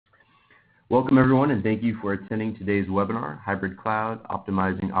Welcome everyone, and thank you for attending today's webinar, Hybrid Cloud,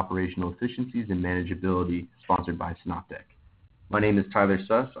 Optimizing Operational Efficiencies and Manageability, sponsored by Synoptek. My name is Tyler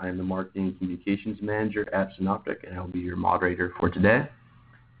Suss. I am the Marketing Communications Manager at Synoptek, and I will be your moderator for today.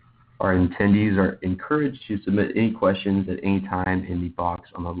 Our attendees are encouraged to submit any questions at any time in the box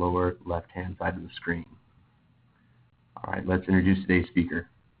on the lower left-hand side of the screen. All right, let's introduce today's speaker.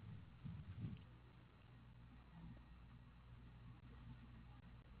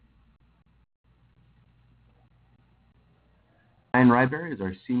 Ryan Ryberry is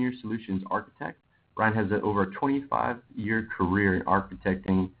our Senior Solutions Architect. Ryan has over a 25-year career in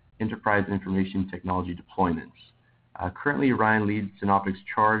architecting enterprise information technology deployments. Currently, Ryan leads Synoptek's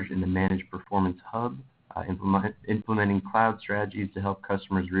charge in the Managed Performance Hub, implementing cloud strategies to help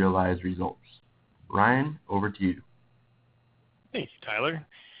customers realize results. Ryan, over to you. Thank you, Tyler.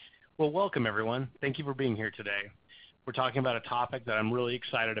 Well, welcome everyone. Thank you for being here today. We're talking about a topic that I'm really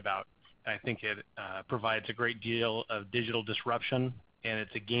excited about. I think it provides a great deal of digital disruption, and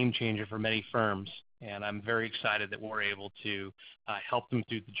it's a game changer for many firms. And I'm very excited that we're able to help them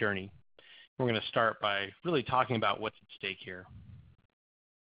through the journey. We're going to start by really talking about what's at stake here.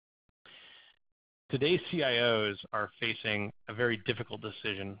 Today's CIOs are facing a very difficult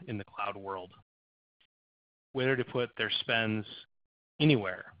decision in the cloud world. Whether to put their spends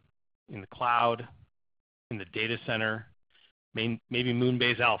anywhere, in the cloud, in the data center, maybe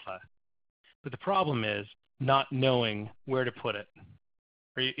Moonbase Alpha. But the problem is not knowing where to put it.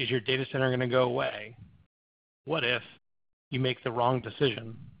 Is your data center going to go away? What if you make the wrong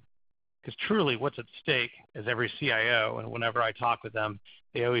decision? Because truly what's at stake, as every CIO, and whenever I talk with them,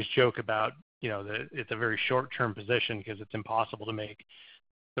 they always joke about, that it's a very short-term position because it's impossible to make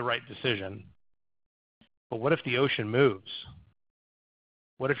the right decision. But what if the ocean moves?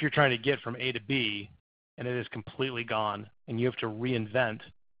 What if you're trying to get from A to B and it is completely gone and you have to reinvent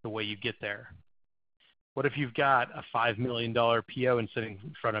the way you get there? What if you've got a $5 million PO sitting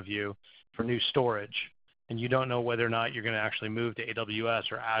in front of you for new storage and you don't know whether or not you're going to actually move to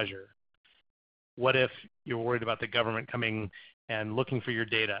AWS or Azure? What if you're worried about the government coming and looking for your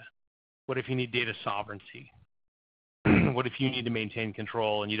data? What if you need data sovereignty? What if you need to maintain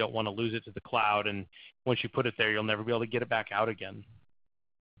control and you don't want to lose it to the cloud, and once you put it there, you'll never be able to get it back out again?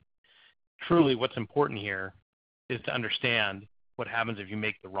 Truly, what's important here is to understand what happens if you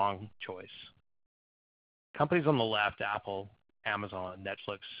make the wrong choice. Companies on the left, Apple, Amazon,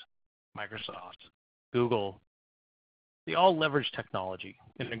 Netflix, Microsoft, Google, they all leverage technology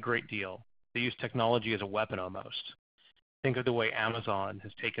in a great deal. They use technology as a weapon almost. Think of the way Amazon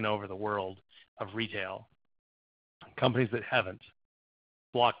has taken over the world of retail. Companies that haven't,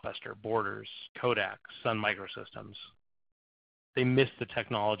 Blockbuster, Borders, Kodak, Sun Microsystems, they missed the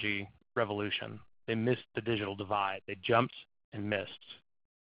technology revolution. They missed the digital divide. They jumped and missed.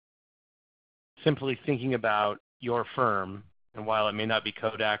 Simply thinking about your firm, and while it may not be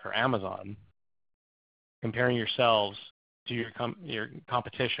Kodak or Amazon, comparing yourselves to your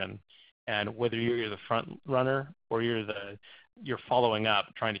competition, and whether you're the front runner or you're following up,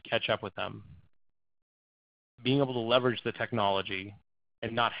 trying to catch up with them. Being able to leverage the technology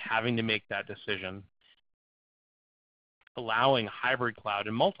and not having to make that decision, allowing hybrid cloud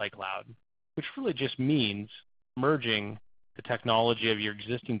and multi-cloud, which really just means merging the technology of your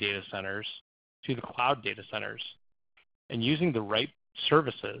existing data centers to the cloud data centers and using the right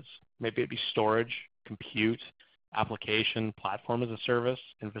services, maybe it be storage, compute, application, platform as a service,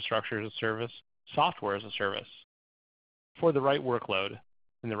 infrastructure as a service, software as a service, for the right workload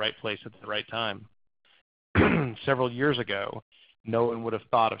in the right place at the right time. Several years ago, no one would have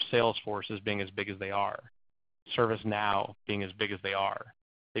thought of Salesforce as being as big as they are, ServiceNow being as big as they are.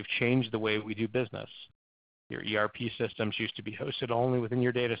 They've changed the way we do business. Your ERP systems used to be hosted only within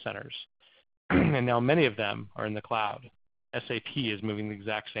your data centers, and now many of them are in the cloud. SAP is moving the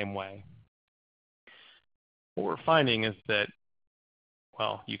exact same way. What we're finding is that,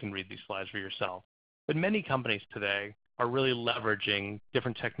 well, you can read these slides for yourself, but many companies today are really leveraging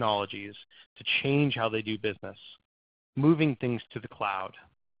different technologies to change how they do business, moving things to the cloud,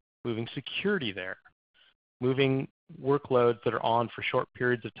 moving security there, moving workloads that are on for short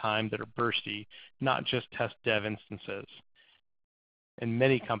periods of time that are bursty, not just test dev instances. And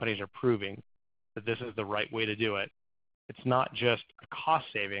many companies are proving that this is the right way to do it. It's not just a cost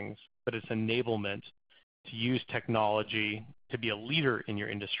savings, but it's enablement to use technology to be a leader in your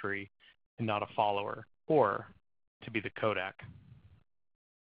industry and not a follower, or to be the Kodak.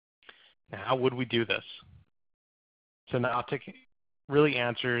 Now, how would we do this? Synoptek really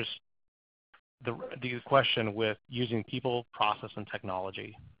answers the question with using people, process, and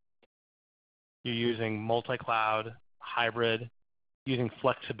technology. You're using multi-cloud, hybrid, using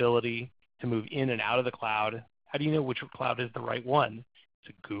flexibility to move in and out of the cloud, how do you know which cloud is the right one? Is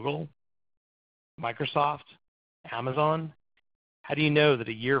it Google, Microsoft, Amazon? How do you know that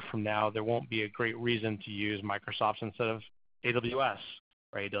a year from now there won't be a great reason to use Microsoft instead of AWS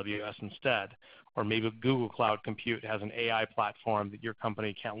or AWS instead? Or maybe Google Cloud Compute has an AI platform that your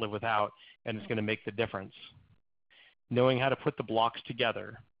company can't live without and it's going to make the difference. Knowing how to put the blocks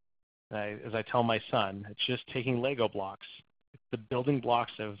together. As I tell my son, it's just taking Lego blocks. It's the building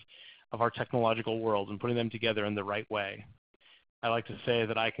blocks of our technological world and putting them together in the right way. I like to say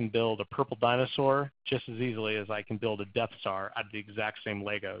that I can build a purple dinosaur just as easily as I can build a Death Star out of the exact same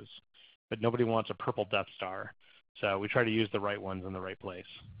Legos. But nobody wants a purple Death Star. So we try to use the right ones in the right place.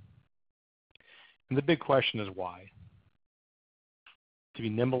 And the big question is why? To be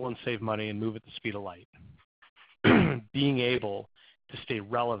nimble and save money and move at the speed of light. Being able to stay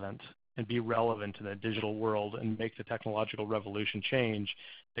relevant and be relevant in the digital world and make the technological revolution change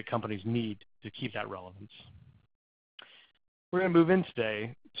that companies need to keep that relevance. We're going to move in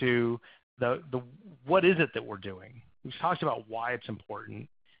today to the what is it that we're doing. We've talked about why it's important,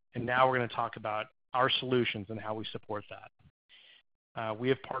 and now we're going to talk about our solutions and how we support that. We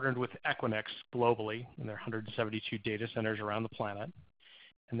have partnered with Equinix globally in their 172 data centers around the planet,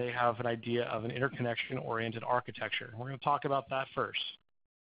 and they have an idea of an interconnection oriented architecture. We're going to talk about that first.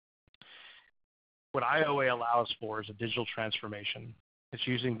 What IOA allows for is a digital transformation. It's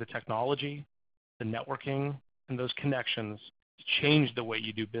using the technology, the networking, and those connections to change the way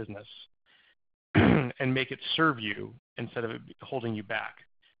you do business and make it serve you instead of it holding you back,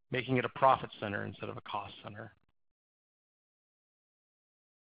 making it a profit center instead of a cost center.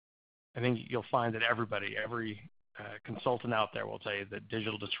 I think you'll find that every consultant out there will tell you that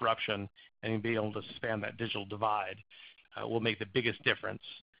digital disruption and being able to span that digital divide will make the biggest difference.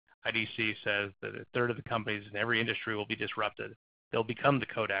 IDC says that a third of the companies in every industry will be disrupted. They'll become the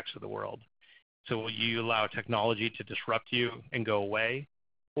Kodaks of the world. So will you allow technology to disrupt you and go away,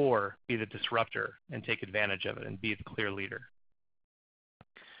 or be the disruptor and take advantage of it and be the clear leader?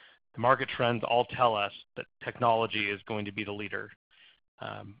 The market trends all tell us that technology is going to be the leader.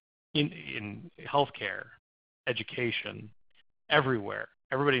 In healthcare, education, everywhere.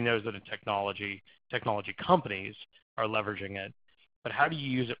 Everybody knows that in technology companies are leveraging it. But how do you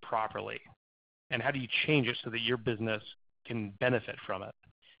use it properly? And how do you change it so that your business can benefit from it?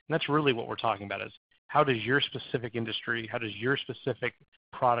 And that's really what we're talking about is how does your specific industry, how does your specific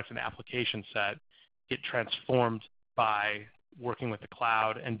product and application set get transformed by working with the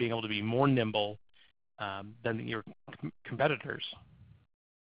cloud and being able to be more nimble than your competitors?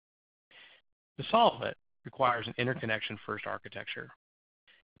 To solve it requires an interconnection first architecture.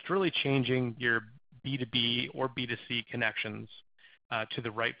 It's really changing your B2B or B2C connections to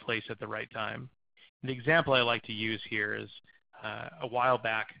the right place at the right time. And the example I like to use here is a while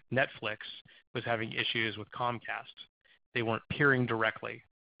back, Netflix was having issues with Comcast. They weren't peering directly.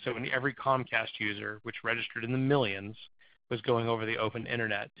 So every Comcast user, which registered in the millions, was going over the open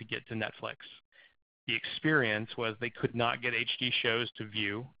internet to get to Netflix. The experience was they could not get HD shows to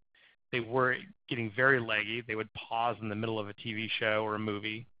view. They were getting very laggy. They would pause in the middle of a TV show or a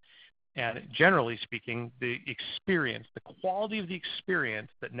movie. And generally speaking, the experience, the quality of the experience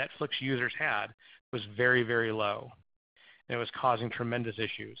that Netflix users had was very, very low. And it was causing tremendous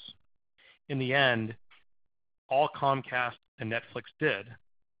issues. In the end, all Comcast and Netflix did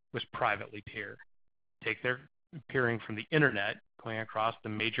was privately peer. Take their peering from the internet, going across the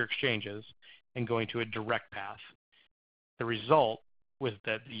major exchanges, and going to a direct path. The result was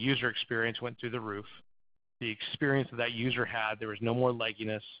that the user experience went through the roof. The experience that user had, there was no more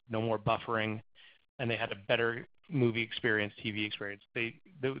lagginess, no more buffering, and they had a better movie experience, TV experience.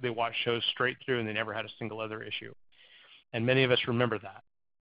 They watched shows straight through and they never had a single other issue. And many of us remember that.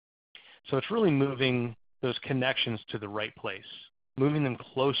 So it's really moving those connections to the right place, moving them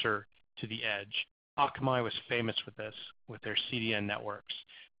closer to the edge. Akamai was famous with this, with their CDN networks,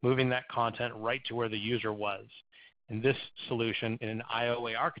 moving that content right to where the user was. In this solution, in an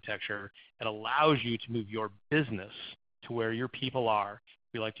IOA architecture, it allows you to move your business to where your people are.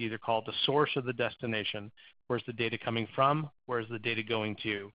 We like to either call it the source or the destination. Where's the data coming from? Where's the data going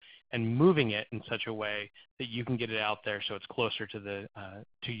to? And moving it in such a way that you can get it out there so it's closer to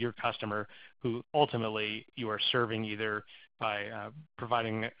to your customer, who ultimately you are serving either by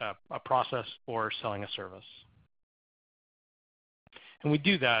providing a process or selling a service. And we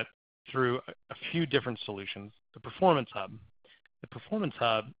do that through a few different solutions. The Performance Hub. The Performance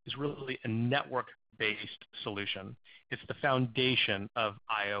Hub is really a network-based solution. It's the foundation of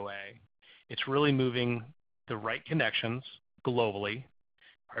IOA. It's really moving the right connections globally.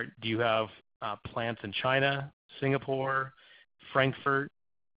 Do you have plants in China, Singapore, Frankfurt,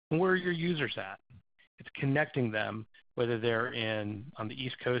 And where are your users at? It's connecting them, whether they're on the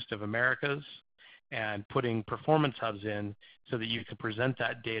East Coast of Americas, and putting performance hubs in so that you can present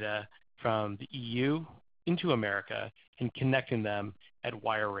that data from the EU into America and connecting them at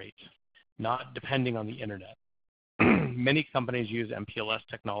wire rate, not depending on the internet. Many companies use MPLS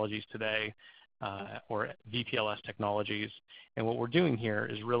technologies today or VPLS technologies, and what we're doing here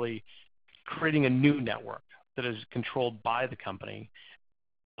is really creating a new network that is controlled by the company,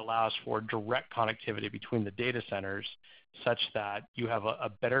 allows for direct connectivity between the data centers such that you have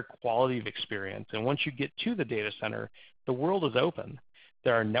a better quality of experience. And once you get to the data center, the world is open.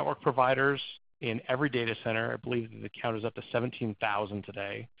 There are network providers in every data center. I believe the count is up to 17,000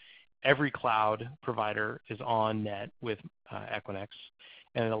 today. Every cloud provider is on net with Equinix,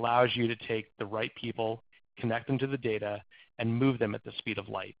 and it allows you to take the right people, connect them to the data, and move them at the speed of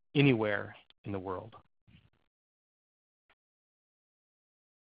light anywhere in the world.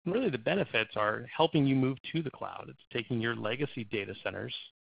 And really, the benefits are helping you move to the cloud. It's taking your legacy data centers,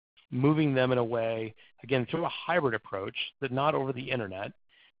 moving them in a way, again, through a hybrid approach, that not over the internet,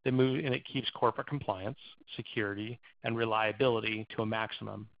 and it keeps corporate compliance, security, and reliability to a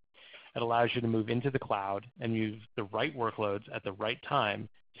maximum. It allows you to move into the cloud and use the right workloads at the right time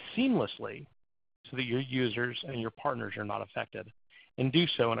seamlessly so that your users and your partners are not affected, and do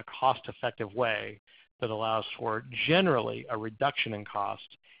so in a cost-effective way that allows for generally a reduction in cost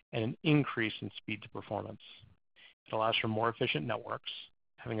and an increase in speed to performance. It allows for more efficient networks,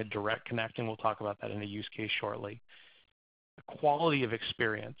 having a direct connecting. We'll talk about that in a use case shortly. The quality of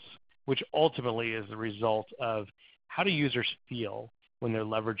experience, which ultimately is the result of how do users feel when they're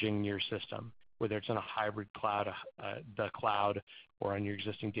leveraging your system, whether it's in a hybrid cloud, the cloud, or on your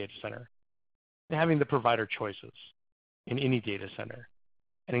existing data center. And having the provider choices in any data center,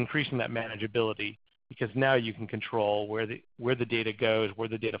 and increasing that manageability, because now you can control where the data goes, where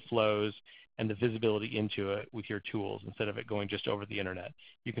the data flows, and the visibility into it with your tools instead of it going just over the internet.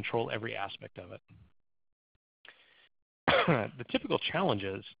 You control every aspect of it. The typical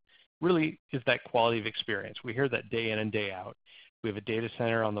challenges really is that quality of experience. We hear that day in and day out. We have a data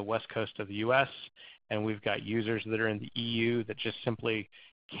center on the west coast of the US, and we've got users that are in the EU that just simply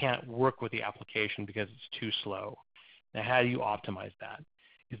can't work with the application because it's too slow. Now, how do you optimize that?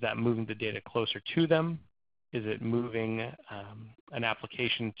 Is that moving the data closer to them? Is it moving an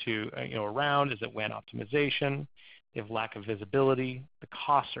application around? Is it WAN optimization? They have lack of visibility. The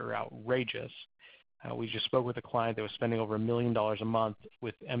costs are outrageous. We just spoke with a client that was spending over $1 million a month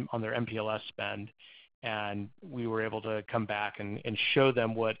on their MPLS spend, and we were able to come back and show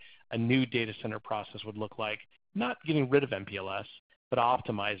them what a new data center process would look like, not getting rid of MPLS, but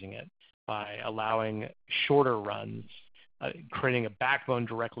optimizing it by allowing shorter runs, creating a backbone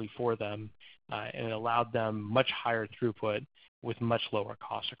directly for them, and it allowed them much higher throughput with much lower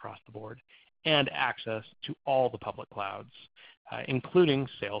costs across the board, and access to all the public clouds, including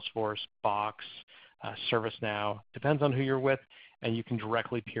Salesforce, Box, ServiceNow. Depends on who you're with, and you can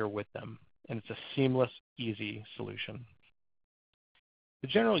directly peer with them. And it's a seamless, easy solution. The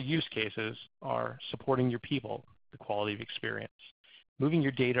general use cases are supporting your people, the quality of experience, moving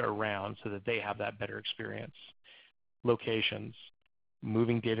your data around so that they have that better experience, locations,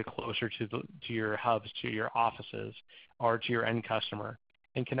 moving data closer to your hubs, to your offices, or to your end customer,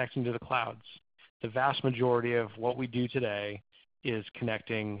 and connecting to the clouds. The vast majority of what we do today is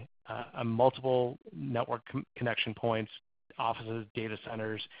connecting multiple network connection points, offices, data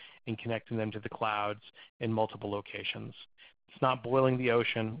centers, and connecting them to the clouds in multiple locations. It's not boiling the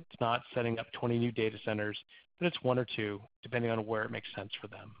ocean. It's not setting up 20 new data centers, but it's one or two, depending on where it makes sense for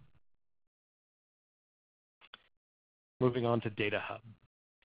them. Moving on to Data Hub.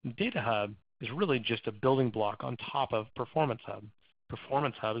 Data Hub is really just a building block on top of Performance Hub.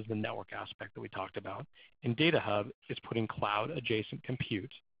 Performance Hub is the network aspect that we talked about, and Data Hub is putting cloud-adjacent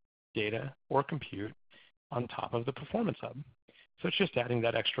compute, data or compute, on top of the Performance Hub. So it's just adding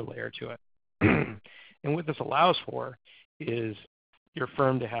that extra layer to it. And what this allows for is your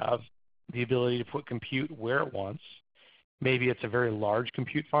firm to have the ability to put compute where it wants. Maybe it's a very large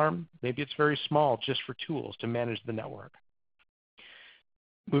compute farm. Maybe it's very small just for tools to manage the network.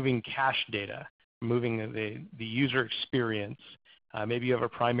 Moving cache data, moving the user experience. Maybe you have a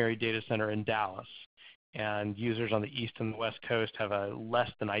primary data center in Dallas, and users on the East and the West Coast have a less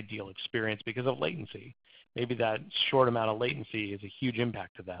than ideal experience because of latency. Maybe that short amount of latency is a huge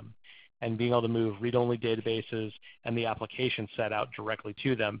impact to them. And being able to move read-only databases and the application set out directly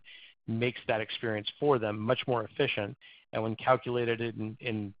to them makes that experience for them much more efficient. And when calculated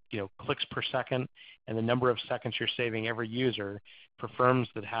in clicks per second and the number of seconds you're saving every user, for firms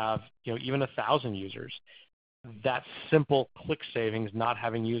that have even 1,000 users, that simple click savings, not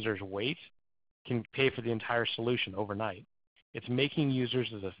having users wait, can pay for the entire solution overnight. It's making users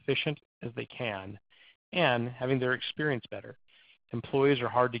as efficient as they can and having their experience better. Employees are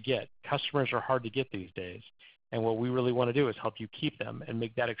hard to get. Customers are hard to get these days. And what we really want to do is help you keep them and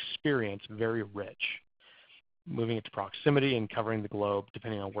make that experience very rich, moving it to proximity and covering the globe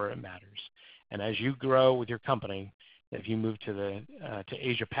depending on where it matters. And as you grow with your company, if you move to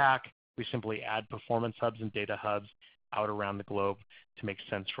Asia Pac, we simply add performance hubs and data hubs out around the globe to make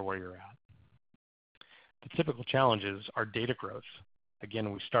sense for where you're at. The typical challenges are data growth.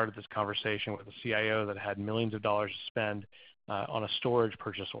 Again, we started this conversation with a CIO that had millions of dollars to spend on a storage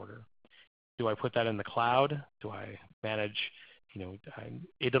purchase order. Do I put that in the cloud? Do I manage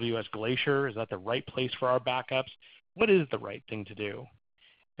AWS Glacier? Is that the right place for our backups? What is the right thing to do?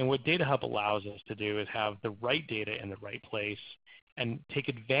 And what Data Hub allows us to do is have the right data in the right place and take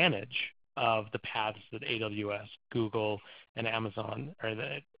advantage of the paths that AWS, Google, and Amazon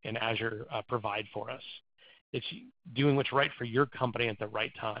and Azure provide for us. It's doing what's right for your company at the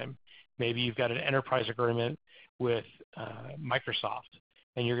right time. Maybe you've got an enterprise agreement with Microsoft,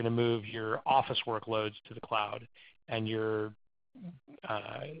 and you're going to move your Office workloads to the cloud, and your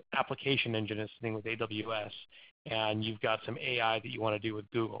application engine is sitting with AWS, and you've got some AI that you want to do with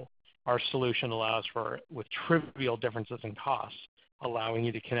Google. Our solution allows for, with trivial differences in costs, allowing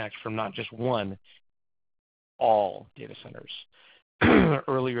you to connect from not just one, all data centers.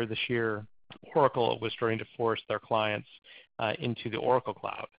 Earlier this year, Oracle was starting to force their clients into the Oracle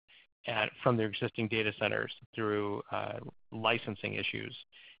Cloud from their existing data centers through licensing issues.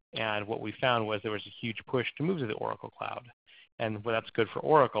 And what we found was there was a huge push to move to the Oracle Cloud. And well, that's good for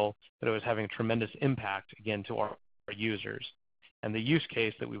Oracle, but it was having tremendous impact, again, to our users. And the use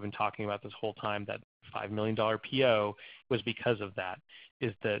case that we've been talking about this whole time, that $5 million PO, was because of that,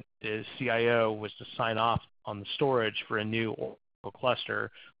 is that the CIO was to sign off on the storage for a new Oracle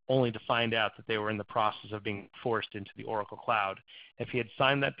cluster, only to find out that they were in the process of being forced into the Oracle Cloud. If he had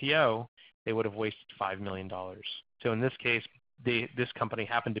signed that PO, they would have wasted $5 million. So in this case, this company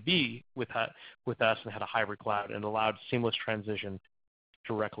happened to be with us and had a hybrid cloud and allowed seamless transition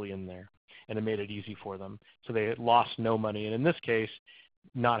directly in there. And it made it easy for them. So they lost no money. And in this case,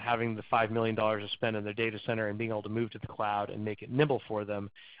 not having the $5 million to spend in their data center and being able to move to the cloud and make it nimble for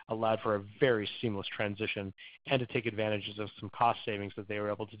them allowed for a very seamless transition and to take advantages of some cost savings that they were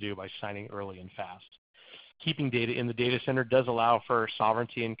able to do by signing early and fast. Keeping data in the data center does allow for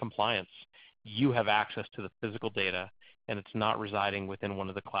sovereignty and compliance. You have access to the physical data, and it's not residing within one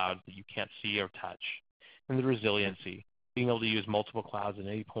of the clouds that you can't see or touch. And the resiliency, being able to use multiple clouds at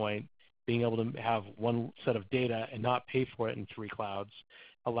any point, being able to have one set of data and not pay for it in 3 clouds,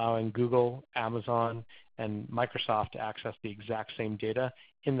 allowing Google, Amazon, and Microsoft to access the exact same data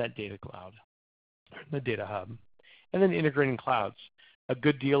in that data cloud, the data hub. And then integrating clouds. A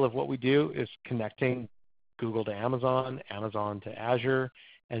good deal of what we do is connecting Google to Amazon, Amazon to Azure,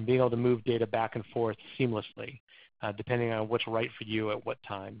 and being able to move data back and forth seamlessly, depending on what's right for you at what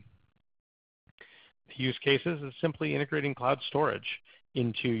time. The use cases is simply integrating cloud storage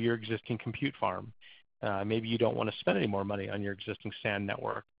into your existing compute farm. Maybe you don't want to spend any more money on your existing SAN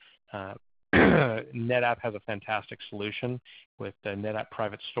network. NetApp has a fantastic solution with NetApp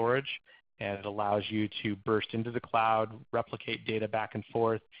Private Storage, and it allows you to burst into the cloud, replicate data back and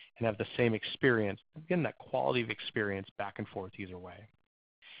forth, and have the same experience, again, that quality of experience back and forth either way.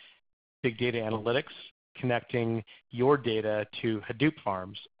 Big data analytics, connecting your data to Hadoop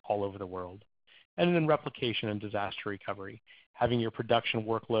farms all over the world. And then replication and disaster recovery, having your production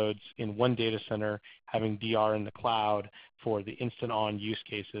workloads in one data center, having DR in the cloud for the instant-on use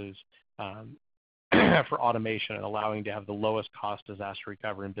cases for automation, and allowing to have the lowest cost disaster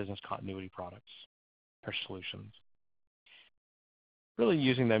recovery and business continuity products or solutions. Really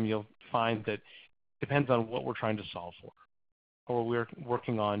using them, you'll find that it depends on what we're trying to solve for. Or we're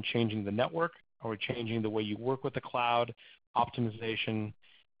working on changing the network, or we're changing the way you work with the cloud, optimization.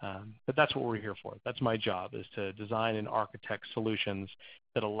 But that's what we're here for. That's my job, is to design and architect solutions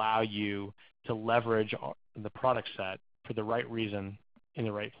that allow you to leverage the product set for the right reason in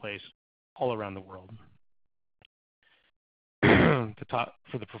the right place all around the world.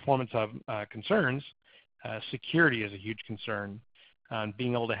 For the performance of concerns, security is a huge concern.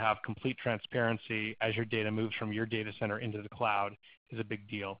 Being able to have complete transparency as your data moves from your data center into the cloud is a big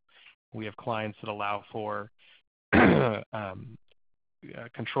deal. We have clients that allow for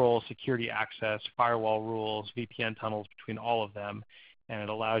control, security access, firewall rules, VPN tunnels between all of them, and it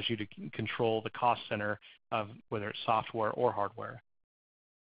allows you to control the cost center of whether it's software or hardware.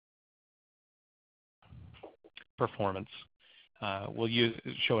 Performance. We'll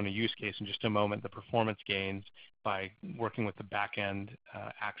show in a use case in just a moment the performance gains by working with the back-end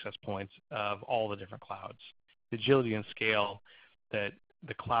access points of all the different clouds. The agility and scale that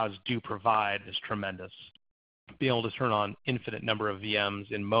the clouds do provide is tremendous. Being able to turn on infinite number of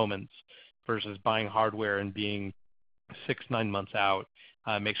VMs in moments versus buying hardware and being 6-9 months out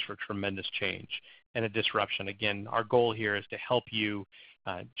makes for tremendous change and a disruption. Again, our goal here is to help you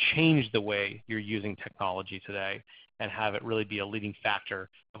change the way you're using technology today and have it really be a leading factor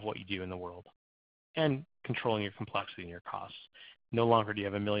of what you do in the world, and controlling your complexity and your costs. No longer do you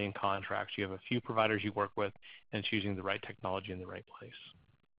have a million contracts. You have a few providers you work with, and it's using the right technology in the right place.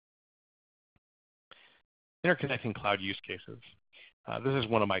 Interconnecting cloud use cases. This is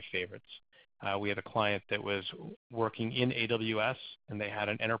one of my favorites. We had a client that was working in AWS, and they had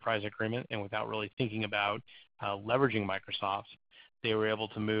an enterprise agreement, and without really thinking about leveraging Microsoft, they were able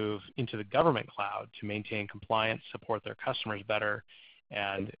to move into the government cloud to maintain compliance, support their customers better,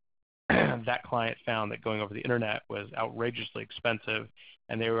 and that client found that going over the internet was outrageously expensive,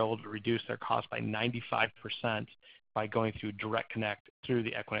 and they were able to reduce their cost by 95% by going through direct connect through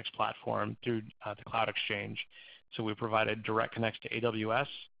the Equinix platform, through the Cloud Exchange. So we provided direct connects to AWS,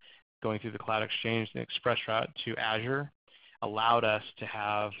 going through the Cloud Exchange and express route to Azure, allowed us to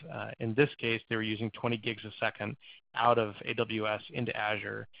have, in this case, they were using 20 gigs a second out of AWS into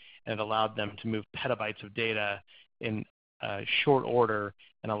Azure, and it allowed them to move petabytes of data in short order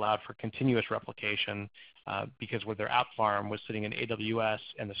and allowed for continuous replication because where their app farm was sitting in AWS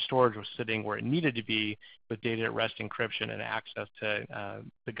and the storage was sitting where it needed to be with data at rest encryption and access to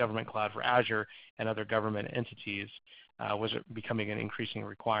the government cloud for Azure and other government entities was becoming an increasing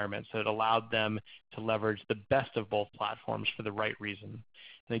requirement. So it allowed them to leverage the best of both platforms for the right reason.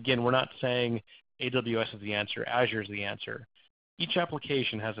 And again, we're not saying AWS is the answer, Azure is the answer. Each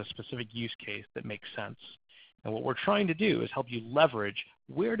application has a specific use case that makes sense. And what we're trying to do is help you leverage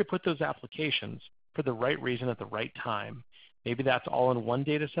where to put those applications for the right reason at the right time. Maybe that's all in one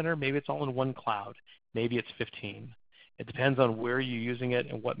data center, maybe it's all in one cloud, maybe it's 15. It depends on where you're using it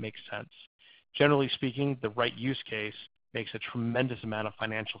and what makes sense. Generally speaking, the right use case makes a tremendous amount of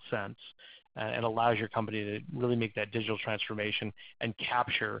financial sense and allows your company to really make that digital transformation and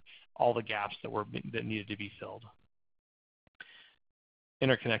capture all the gaps that needed to be filled.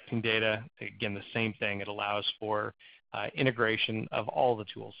 Interconnecting data, again, the same thing. It allows for integration of all the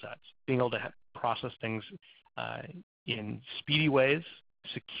tool sets, being able to process things in speedy ways,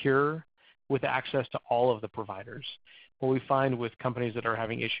 secure, with access to all of the providers. What we find with companies that are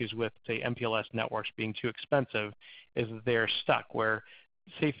having issues with, say, MPLS networks being too expensive is that they're stuck where,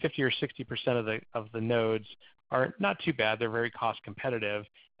 say, 50 or 60% of the nodes are not too bad. They're very cost competitive,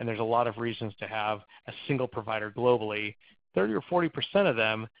 and there's a lot of reasons to have a single provider globally. 30 or 40% of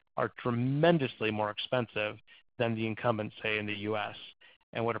them are tremendously more expensive than the incumbents, say, in the US.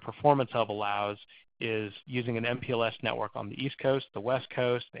 And what a performance hub allows is using an MPLS network on the East Coast, the West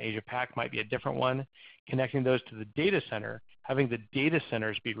Coast, the Asia Pac might be a different one, connecting those to the data center, having the data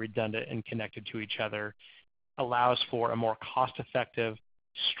centers be redundant and connected to each other allows for a more cost-effective,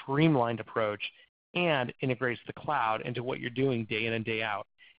 streamlined approach and integrates the cloud into what you're doing day in and day out.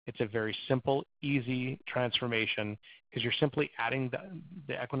 It's a very simple, easy transformation because you're simply adding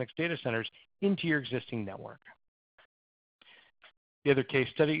the Equinix data centers into your existing network. The other case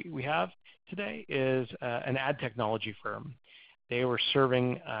study we have today is an ad technology firm. They were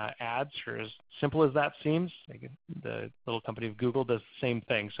serving ads for as simple as that seems. The little company of Google does the same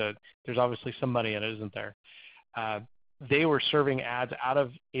thing, so there's obviously some money in it, isn't there? They were serving ads out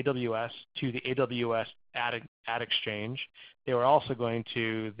of AWS to the AWS ad exchange. They were also going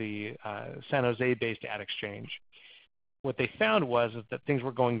to the San Jose-based ad exchange. What they found was that things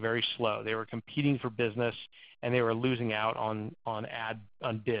were going very slow. They were competing for business, and they were losing out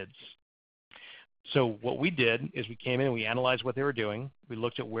on bids. So what we did is we came in and we analyzed what they were doing. We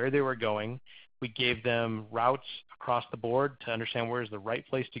looked at where they were going. We gave them routes across the board to understand where is the right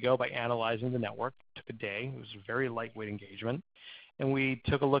place to go by analyzing the network. It took a day. It was a very lightweight engagement. And we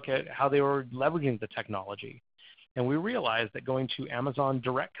took a look at how they were leveraging the technology. And we realized that going to Amazon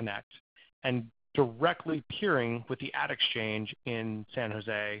Direct Connect and directly peering with the ad exchange in San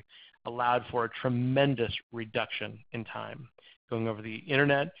Jose allowed for a tremendous reduction in time. Going over the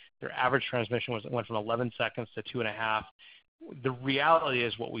internet, their average transmission went from 11 seconds to 2.5. The reality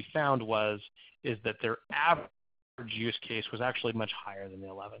is what we found is that their average use case was actually much higher than the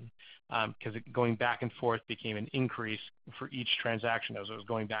 11 because going back and forth became an increase for each transaction as it was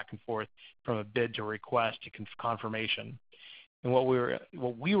going back and forth from a bid to request to confirmation. And what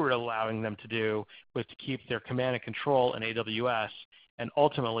we were allowing them to do was to keep their command and control in AWS And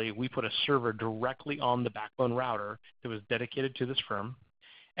ultimately, we put a server directly on the backbone router that was dedicated to this firm.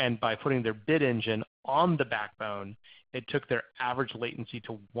 And by putting their bid engine on the backbone, it took their average latency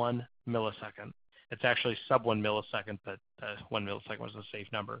to 1 millisecond. It's actually sub 1 millisecond, but 1 millisecond was a safe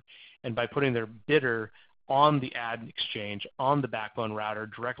number. And by putting their bidder on the ad exchange, on the backbone router,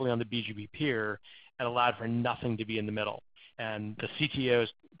 directly on the BGP peer, it allowed for nothing to be in the middle. And the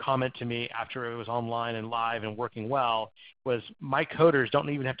CTO's comment to me after it was online and live and working well was, my coders don't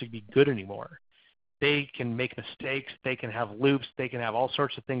even have to be good anymore. They can make mistakes, they can have loops, they can have all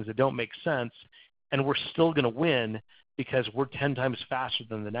sorts of things that don't make sense, and we're still going to win because we're 10 times faster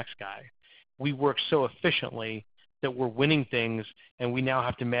than the next guy. We work so efficiently that we're winning things, and we now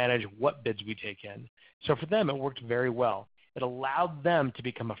have to manage what bids we take in. So for them, it worked very well. It allowed them to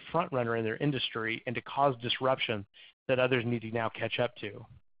become a front runner in their industry and to cause disruption that others need to now catch up to.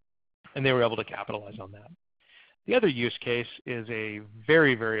 And they were able to capitalize on that. The other use case is a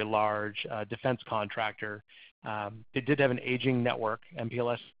very, very large defense contractor. They did have an aging network,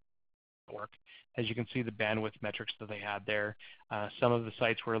 MPLS network. As you can see, the bandwidth metrics that they had there. Some of the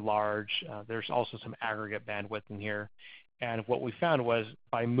sites were large. There's also some aggregate bandwidth in here. And what we found was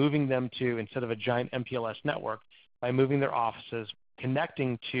by moving them to, instead of a giant MPLS network, by moving their offices,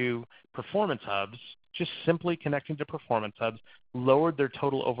 connecting to performance hubs, just simply connecting to performance hubs, lowered their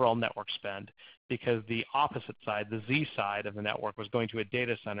total overall network spend because the opposite side, the Z side of the network, was going to a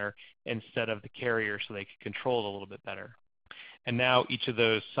data center instead of the carrier so they could control it a little bit better. And now each of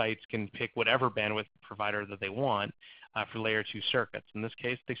those sites can pick whatever bandwidth provider that they want for layer 2 circuits. In this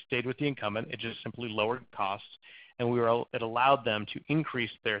case, they stayed with the incumbent. It just simply lowered costs, and it allowed them to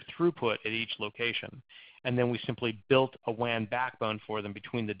increase their throughput at each location. And then we simply built a WAN backbone for them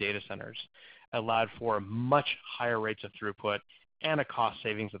between the data centers. It allowed for much higher rates of throughput and a cost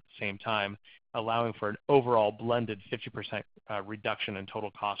savings at the same time, allowing for an overall blended 50% reduction in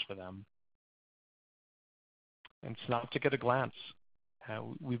total cost for them. And Synoptek at a glance.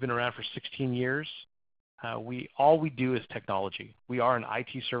 We've been around for 16 years. All we do is technology. We are an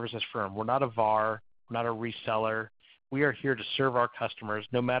IT services firm. We're not a VAR. We're not a reseller. We are here to serve our customers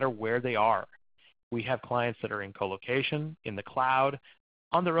no matter where they are. We have clients that are in colocation, in the cloud,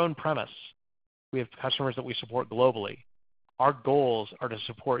 on their own premise. We have customers that we support globally. Our goals are to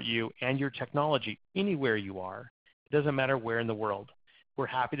support you and your technology anywhere you are. It doesn't matter where in the world. We're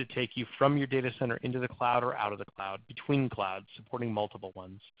happy to take you from your data center into the cloud or out of the cloud, between clouds, supporting multiple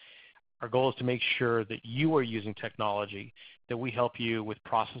ones. Our goal is to make sure that you are using technology, that we help you with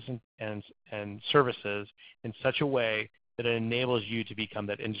processes and services in such a way that it enables you to become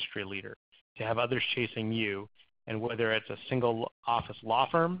that industry leader, to have others chasing you, and whether it's a single office law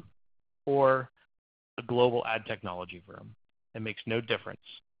firm or a global ad technology firm, it makes no difference.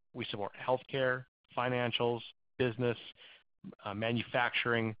 We support healthcare, financials, business,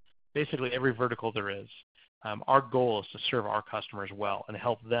 manufacturing, basically every vertical there is. Our goal is to serve our customers well and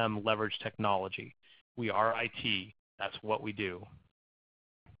help them leverage technology. We are IT. That's what we do.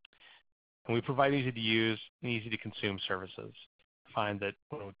 And we provide easy to use and easy to consume services. I find that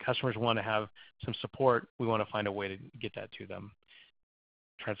when customers want to have some support, we want to find a way to get that to them.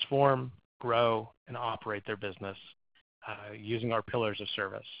 Transform, grow, and operate their business using our pillars of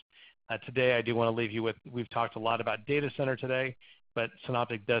service. Today, I do want to leave you with, we've talked a lot about data center today, but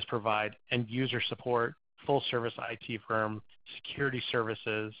Synoptek does provide end user support, full service IT firm, security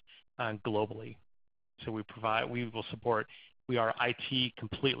services globally. So we will support, we are IT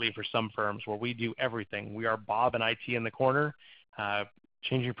completely for some firms where we do everything. We are Bob and IT in the corner,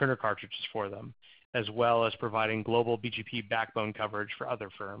 changing printer cartridges for them, as well as providing global BGP backbone coverage for other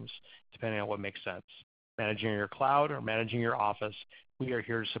firms, depending on what makes sense. Managing your cloud or managing your office, we are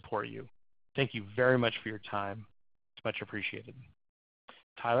here to support you. Thank you very much for your time. It's much appreciated.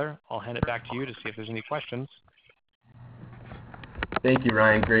 Tyler, I'll hand it back to you to see if there's any questions. Thank you,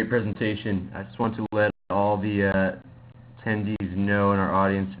 Ryan. Great presentation. I just want to let all the attendees know in our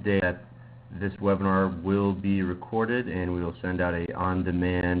audience today that this webinar will be recorded, and we will send out a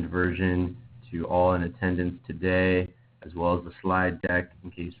on-demand version to all in attendance today, as well as the slide deck in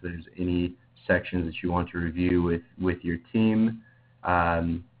case there's any sections that you want to review with your team.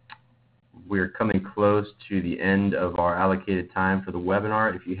 We're coming close to the end of our allocated time for the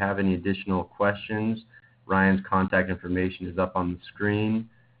webinar. If you have any additional questions, Ryan's contact information is up on the screen.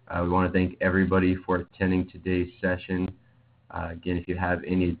 We want to thank everybody for attending today's session. Again, if you have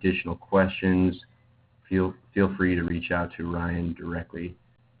any additional questions, feel free to reach out to Ryan directly.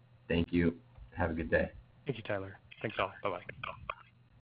 Thank you. Have a good day. Thank you, Tyler. Thanks all. Bye-bye.